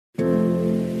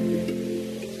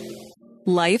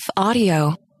Life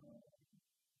Audio.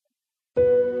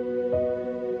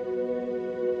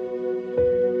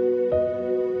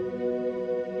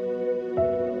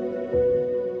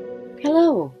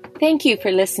 Hello. Thank you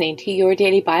for listening to Your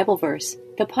Daily Bible Verse,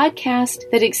 the podcast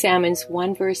that examines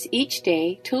one verse each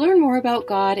day to learn more about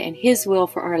God and His will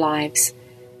for our lives.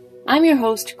 I'm your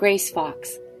host, Grace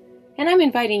Fox, and I'm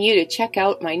inviting you to check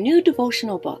out my new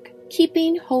devotional book,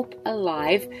 Keeping Hope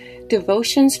Alive,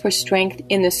 Devotions for Strength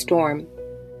in the Storm.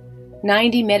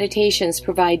 90 meditations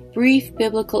provide brief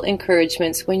biblical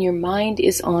encouragements when your mind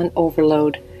is on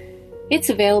overload.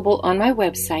 It's available on my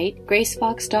website,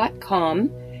 gracefox.com,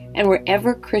 and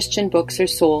wherever Christian books are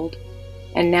sold.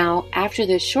 And now, after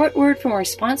this short word from our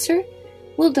sponsor,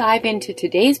 we'll dive into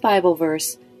today's Bible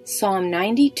verse, Psalm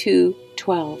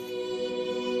 92:12.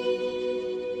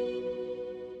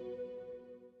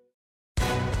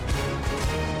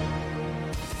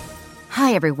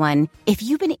 Hi, everyone. If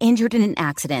you've been injured in an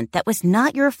accident that was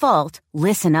not your fault,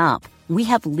 listen up. We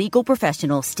have legal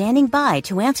professionals standing by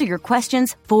to answer your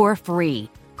questions for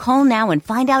free. Call now and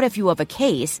find out if you have a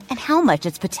case and how much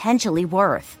it's potentially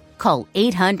worth. Call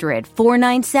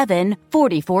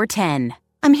 800-497-4410.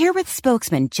 I'm here with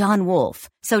spokesman John Wolf.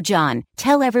 So, John,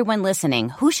 tell everyone listening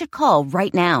who should call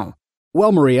right now.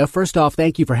 Well, Maria, first off,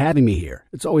 thank you for having me here.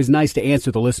 It's always nice to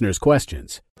answer the listeners'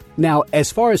 questions. Now,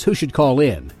 as far as who should call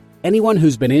in, anyone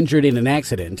who's been injured in an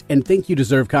accident and think you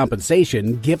deserve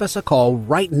compensation, give us a call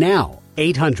right now.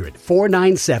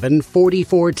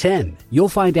 800-497-4410. You'll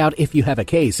find out if you have a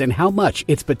case and how much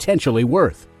it's potentially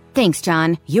worth. Thanks,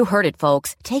 John. You heard it,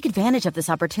 folks. Take advantage of this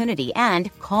opportunity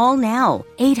and call now.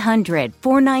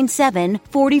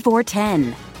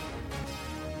 800-497-4410.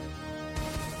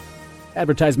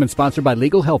 Advertisement sponsored by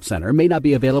Legal Help Center. May not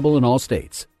be available in all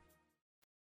states.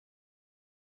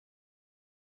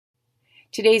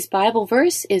 Today's Bible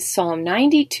verse is Psalm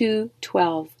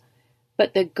 92:12.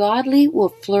 But the godly will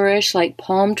flourish like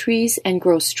palm trees and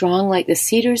grow strong like the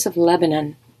cedars of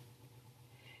Lebanon.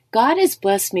 God has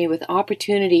blessed me with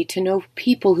opportunity to know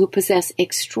people who possess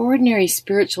extraordinary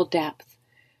spiritual depth.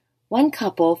 One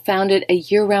couple founded a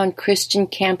year-round Christian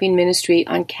camping ministry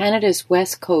on Canada's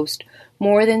west coast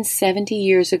more than 70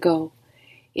 years ago.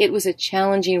 It was a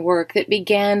challenging work that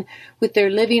began with their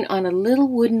living on a little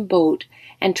wooden boat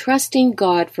and trusting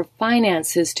God for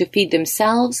finances to feed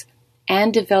themselves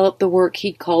and develop the work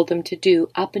He'd called them to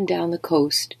do up and down the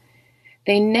coast.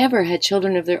 They never had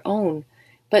children of their own,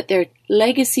 but their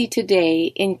legacy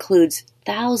today includes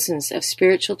thousands of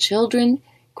spiritual children,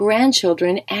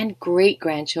 grandchildren, and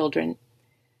great-grandchildren.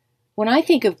 When I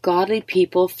think of godly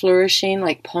people flourishing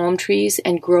like palm trees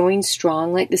and growing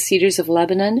strong like the cedars of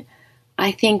Lebanon,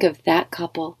 I think of that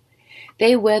couple.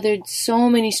 They weathered so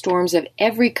many storms of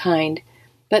every kind,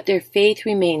 but their faith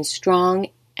remained strong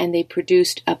and they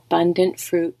produced abundant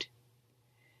fruit.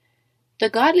 The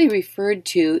godly referred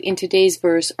to in today's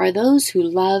verse are those who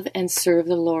love and serve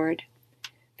the Lord.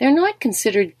 They're not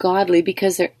considered godly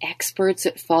because they're experts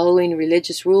at following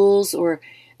religious rules or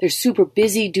they're super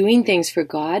busy doing things for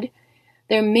God.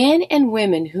 They're men and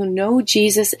women who know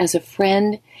Jesus as a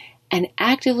friend and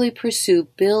actively pursue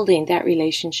building that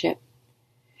relationship.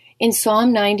 In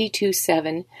Psalm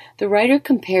 92:7, the writer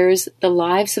compares the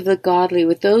lives of the godly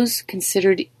with those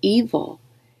considered evil.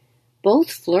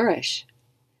 Both flourish,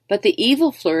 but the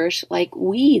evil flourish like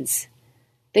weeds.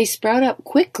 They sprout up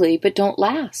quickly but don't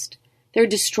last. They're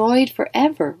destroyed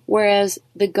forever, whereas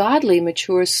the godly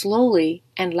mature slowly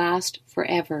and last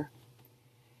forever.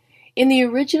 In the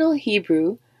original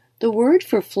Hebrew, the word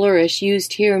for flourish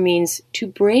used here means to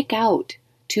break out,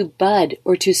 to bud,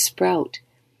 or to sprout.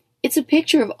 It's a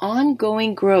picture of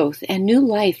ongoing growth and new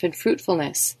life and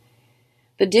fruitfulness.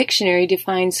 The dictionary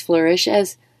defines flourish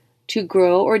as to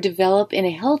grow or develop in a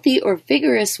healthy or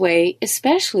vigorous way,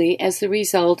 especially as the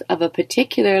result of a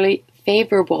particularly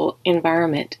favorable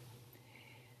environment.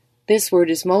 This word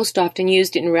is most often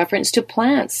used in reference to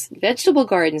plants, vegetable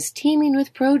gardens teeming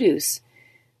with produce.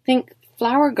 Think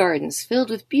flower gardens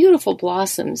filled with beautiful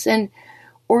blossoms and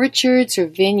orchards or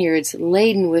vineyards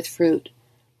laden with fruit.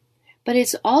 But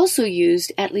it's also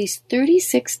used at least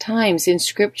 36 times in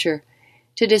Scripture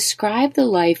to describe the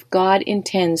life God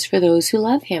intends for those who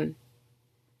love Him.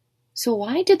 So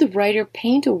why did the writer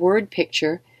paint a word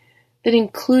picture that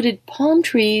included palm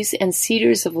trees and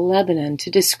cedars of Lebanon to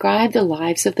describe the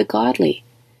lives of the godly?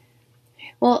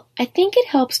 Well, I think it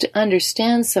helps to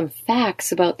understand some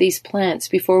facts about these plants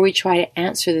before we try to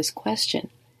answer this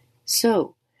question.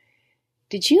 So,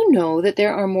 did you know that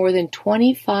there are more than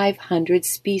 2,500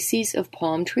 species of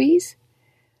palm trees?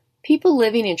 People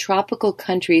living in tropical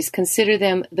countries consider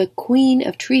them the queen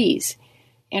of trees,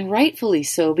 and rightfully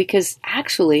so, because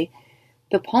actually,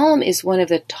 The palm is one of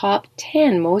the top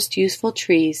 10 most useful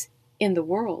trees in the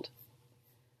world.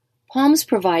 Palms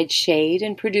provide shade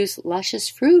and produce luscious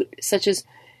fruit such as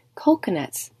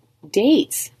coconuts,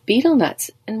 dates, betel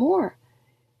nuts, and more.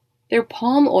 Their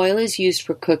palm oil is used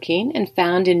for cooking and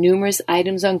found in numerous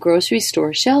items on grocery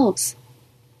store shelves.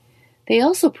 They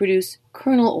also produce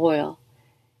kernel oil,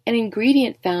 an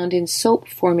ingredient found in soap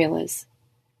formulas.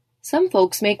 Some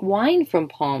folks make wine from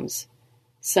palms.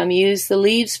 Some use the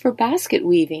leaves for basket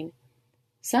weaving.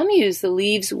 Some use the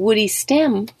leaves' woody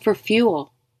stem for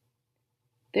fuel.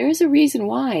 There is a reason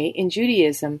why, in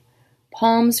Judaism,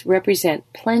 palms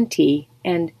represent plenty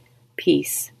and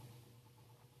peace.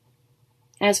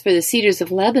 As for the cedars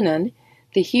of Lebanon,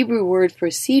 the Hebrew word for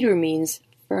cedar means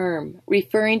firm,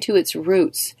 referring to its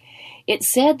roots. It's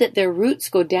said that their roots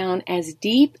go down as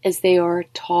deep as they are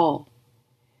tall.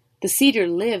 The cedar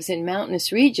lives in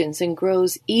mountainous regions and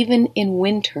grows even in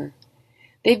winter.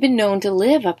 They've been known to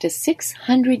live up to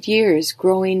 600 years,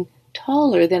 growing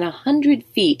taller than 100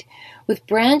 feet, with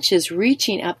branches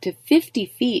reaching up to 50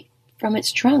 feet from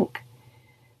its trunk.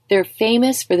 They're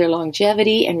famous for their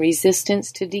longevity and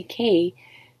resistance to decay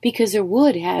because their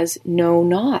wood has no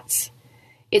knots.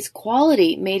 Its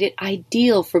quality made it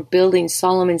ideal for building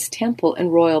Solomon's temple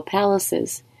and royal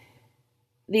palaces.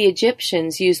 The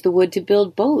Egyptians used the wood to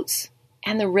build boats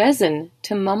and the resin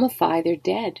to mummify their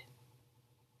dead.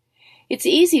 It's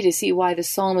easy to see why the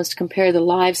psalmist compared the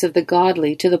lives of the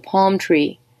godly to the palm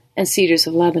tree and cedars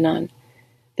of Lebanon.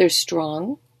 They're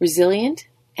strong, resilient,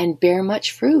 and bear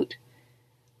much fruit.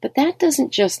 But that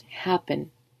doesn't just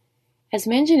happen. As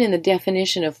mentioned in the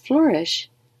definition of flourish,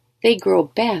 they grow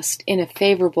best in a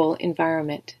favorable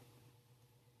environment.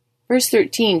 Verse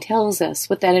 13 tells us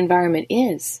what that environment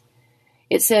is.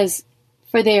 It says,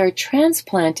 "For they are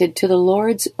transplanted to the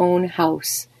Lord's own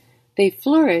house. They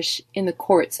flourish in the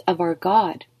courts of our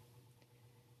God."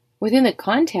 Within the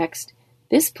context,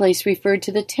 this place referred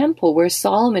to the temple where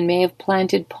Solomon may have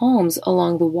planted palms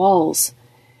along the walls.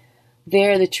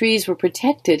 There the trees were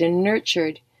protected and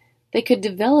nurtured. They could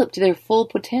develop to their full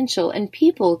potential, and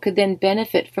people could then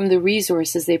benefit from the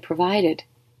resources they provided.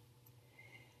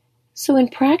 So in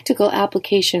practical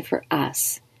application for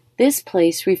us, this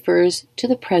place refers to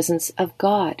the presence of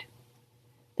God.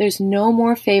 There's no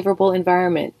more favorable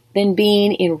environment than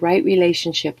being in right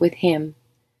relationship with Him.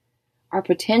 Our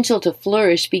potential to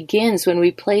flourish begins when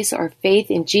we place our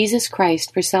faith in Jesus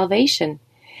Christ for salvation.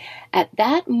 At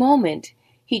that moment,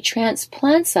 He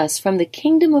transplants us from the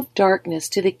kingdom of darkness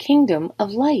to the kingdom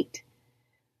of light.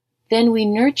 Then we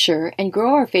nurture and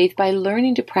grow our faith by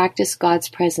learning to practice God's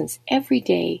presence every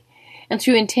day and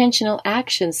through intentional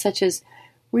actions such as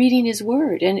reading His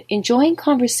Word and enjoying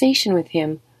conversation with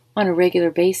Him on a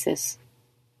regular basis.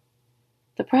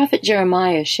 The prophet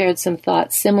Jeremiah shared some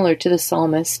thoughts similar to the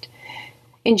psalmist.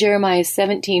 In Jeremiah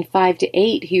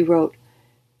 17:5-8, he wrote,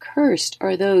 "Cursed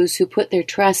are those who put their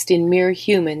trust in mere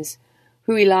humans,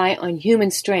 who rely on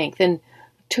human strength and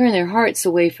turn their hearts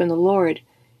away from the Lord.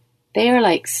 They are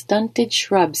like stunted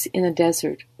shrubs in the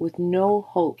desert, with no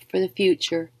hope for the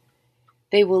future.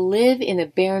 They will live in a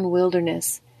barren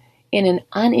wilderness, in an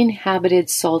uninhabited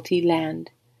salty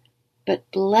land. But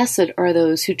blessed are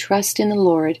those who trust in the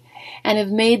Lord and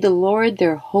have made the Lord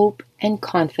their hope and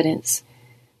confidence.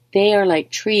 They are like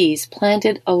trees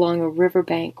planted along a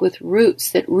riverbank with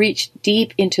roots that reach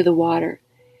deep into the water.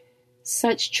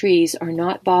 Such trees are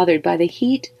not bothered by the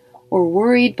heat or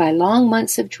worried by long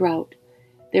months of drought.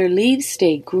 Their leaves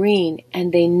stay green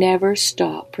and they never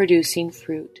stop producing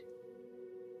fruit."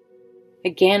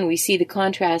 Again, we see the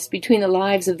contrast between the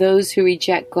lives of those who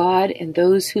reject God and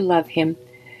those who love Him.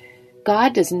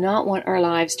 God does not want our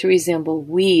lives to resemble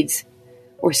weeds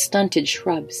or stunted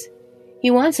shrubs.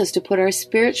 He wants us to put our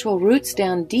spiritual roots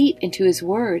down deep into His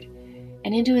Word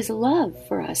and into His love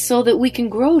for us so that we can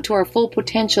grow to our full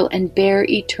potential and bear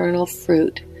eternal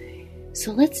fruit.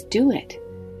 So let's do it.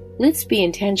 Let's be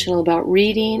intentional about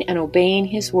reading and obeying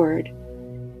His Word,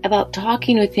 about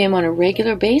talking with Him on a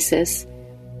regular basis,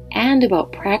 and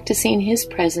about practicing His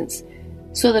presence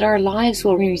so that our lives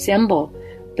will resemble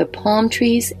the palm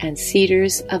trees and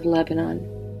cedars of Lebanon.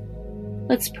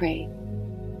 Let's pray.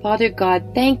 Father God,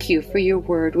 thank You for Your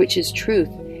Word, which is truth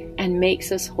and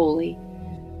makes us holy.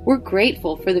 We're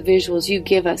grateful for the visuals You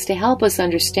give us to help us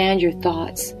understand Your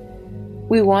thoughts.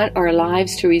 We want our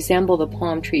lives to resemble the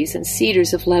palm trees and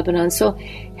cedars of Lebanon, so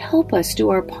help us do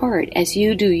our part as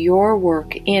You do Your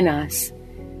work in us.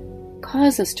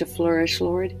 Cause us to flourish,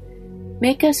 Lord.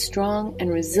 Make us strong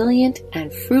and resilient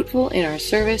and fruitful in our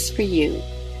service for You.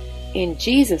 In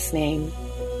Jesus' name,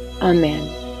 Amen.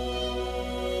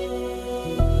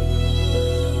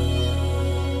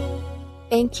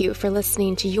 Thank you for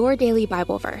listening to Your Daily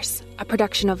Bible Verse, a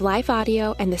production of Life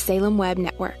Audio and the Salem Web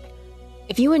Network.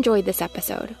 If you enjoyed this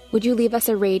episode, would you leave us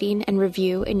a rating and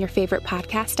review in your favorite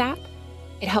podcast app?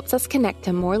 It helps us connect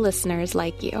to more listeners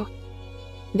like you.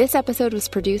 This episode was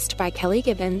produced by Kelly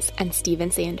Gibbons and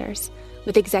Stephen Sanders,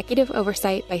 with executive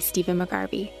oversight by Stephen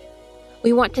McGarvey.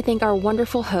 We want to thank our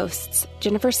wonderful hosts,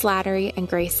 Jennifer Slattery and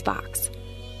Grace Fox.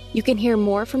 You can hear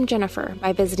more from Jennifer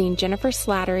by visiting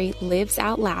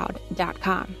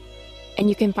jenniferslatterylivesOutloud.com. And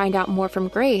you can find out more from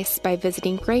Grace by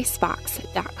visiting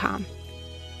gracefox.com.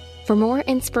 For more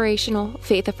inspirational,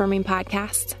 faith-affirming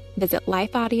podcasts, visit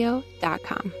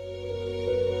lifeaudio.com.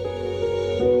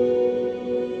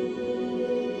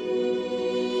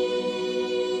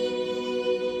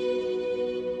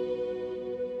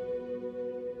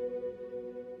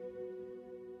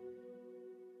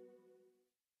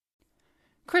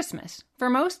 Christmas. For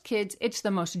most kids, it's the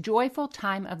most joyful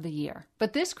time of the year.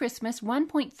 But this Christmas,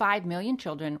 1.5 million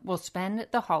children will spend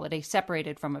the holiday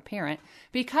separated from a parent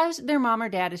because their mom or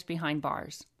dad is behind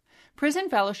bars. Prison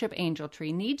Fellowship Angel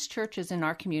Tree needs churches in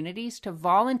our communities to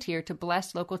volunteer to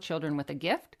bless local children with a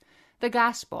gift, the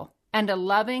gospel, and a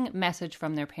loving message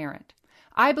from their parent.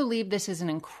 I believe this is an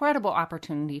incredible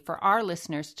opportunity for our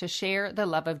listeners to share the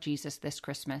love of Jesus this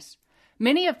Christmas.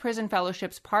 Many of Prison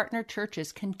Fellowship's partner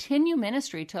churches continue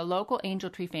ministry to local Angel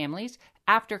Tree families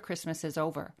after Christmas is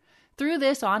over. Through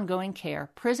this ongoing care,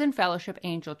 Prison Fellowship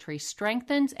Angel Tree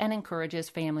strengthens and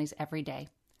encourages families every day.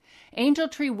 Angel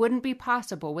Tree wouldn't be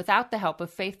possible without the help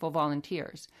of faithful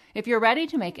volunteers. If you're ready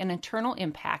to make an eternal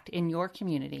impact in your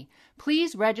community,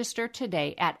 please register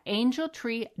today at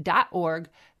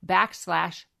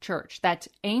angeltree.org/church. That's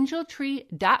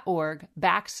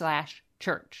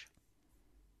angeltree.org/church.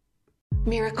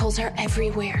 Miracles are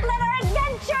everywhere. Let our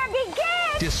adventure begin!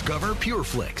 Discover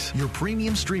PureFlix, your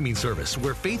premium streaming service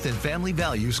where faith and family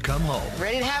values come home.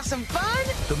 Ready to have some fun?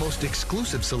 The most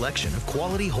exclusive selection of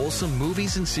quality, wholesome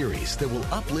movies and series that will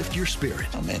uplift your spirit.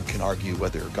 A man can argue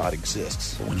whether God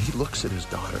exists, but when he looks at his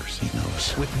daughters, he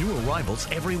knows. With new arrivals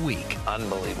every week.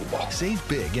 Unbelievable. Save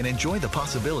big and enjoy the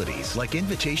possibilities, like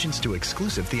invitations to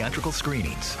exclusive theatrical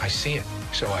screenings. I see it,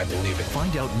 so I believe it.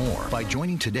 Find out more by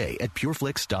joining today at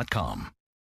pureflix.com.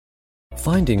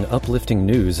 Finding uplifting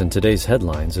news in today's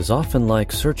headlines is often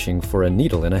like searching for a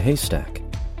needle in a haystack.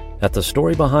 At the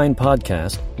Story Behind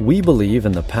podcast, we believe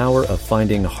in the power of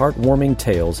finding heartwarming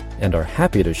tales and are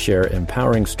happy to share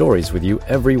empowering stories with you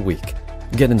every week.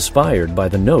 Get inspired by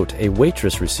the note a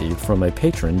waitress received from a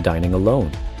patron dining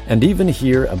alone, and even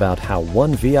hear about how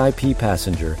one VIP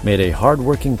passenger made a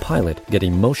hardworking pilot get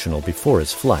emotional before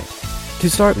his flight. To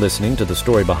start listening to the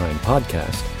Story Behind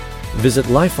podcast, visit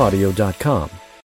lifeaudio.com